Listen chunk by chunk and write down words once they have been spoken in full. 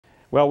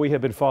Well, we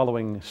have been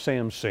following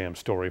Sam's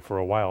story for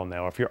a while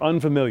now. If you're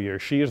unfamiliar,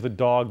 she is the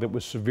dog that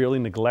was severely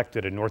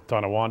neglected in North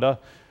Tonawanda.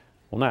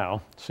 Well,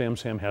 now Sam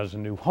has a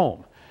new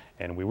home,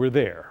 and we were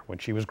there when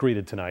she was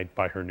greeted tonight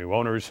by her new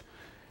owners.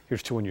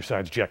 Here's 2 on your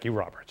side's Jackie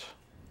Roberts.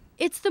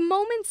 It's the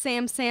moment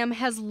Sam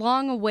has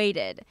long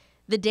awaited.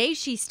 The day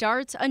she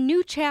starts a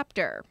new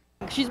chapter.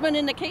 She's been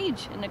in a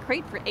cage, in a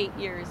crate for 8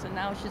 years, and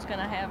now she's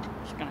gonna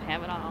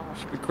have it all.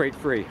 She'll be crate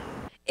free.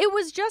 It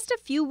was just a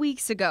few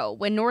weeks ago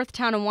when North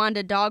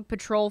Tonawanda Dog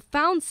Patrol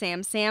found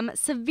Sam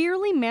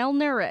severely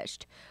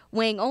malnourished,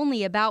 weighing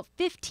only about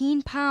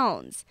 15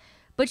 pounds.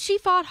 But she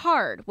fought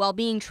hard while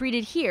being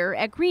treated here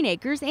at Green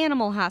Acres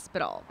Animal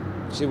Hospital.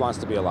 She wants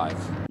to be alive.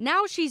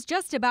 Now she's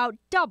just about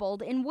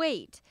doubled in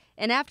weight.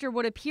 And after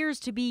what appears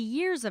to be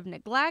years of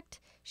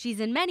neglect, she's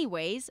in many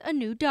ways a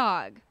new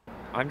dog.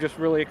 I'm just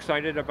really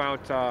excited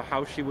about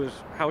how she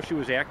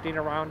was acting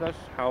around us,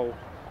 how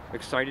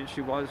excited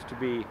she was to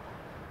be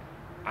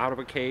out of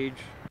a cage.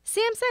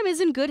 Sam is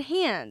in good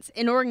hands.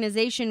 An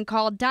organization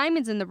called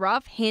Diamonds in the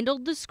Rough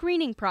handled the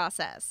screening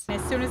process.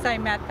 As soon as I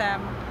met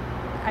them,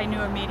 I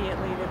knew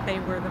immediately that they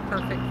were the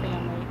perfect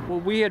family. Well,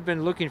 we had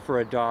been looking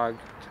for a dog.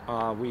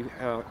 We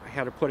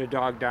had to put a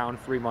dog down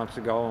 3 months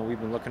ago, and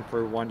we've been looking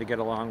for one to get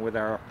along with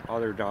our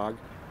other dog.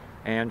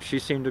 And she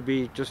seemed to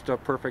be just a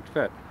perfect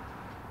fit.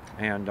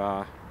 And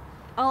all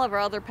of our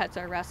other pets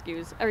are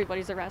rescues.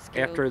 Everybody's a rescue.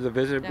 After the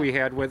visit we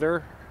had with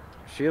her,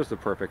 she is the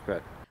perfect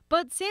fit.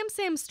 But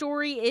Sam's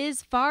story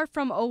is far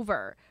from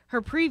over.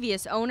 Her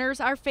previous owners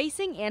are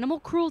facing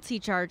animal cruelty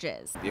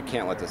charges. You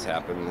can't let this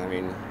happen. I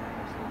mean,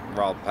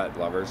 we're all pet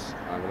lovers,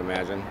 I would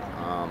imagine.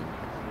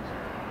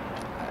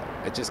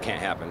 It just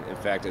can't happen. In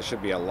fact, it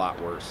should be a lot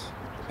worse.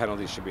 The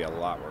penalties should be a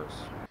lot worse.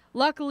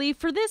 Luckily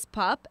for this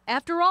pup,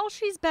 after all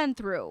she's been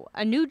through,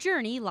 a new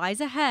journey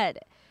lies ahead,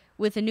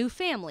 with a new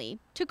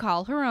family to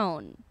call her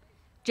own.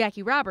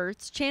 Jackie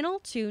Roberts, Channel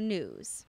 2 News.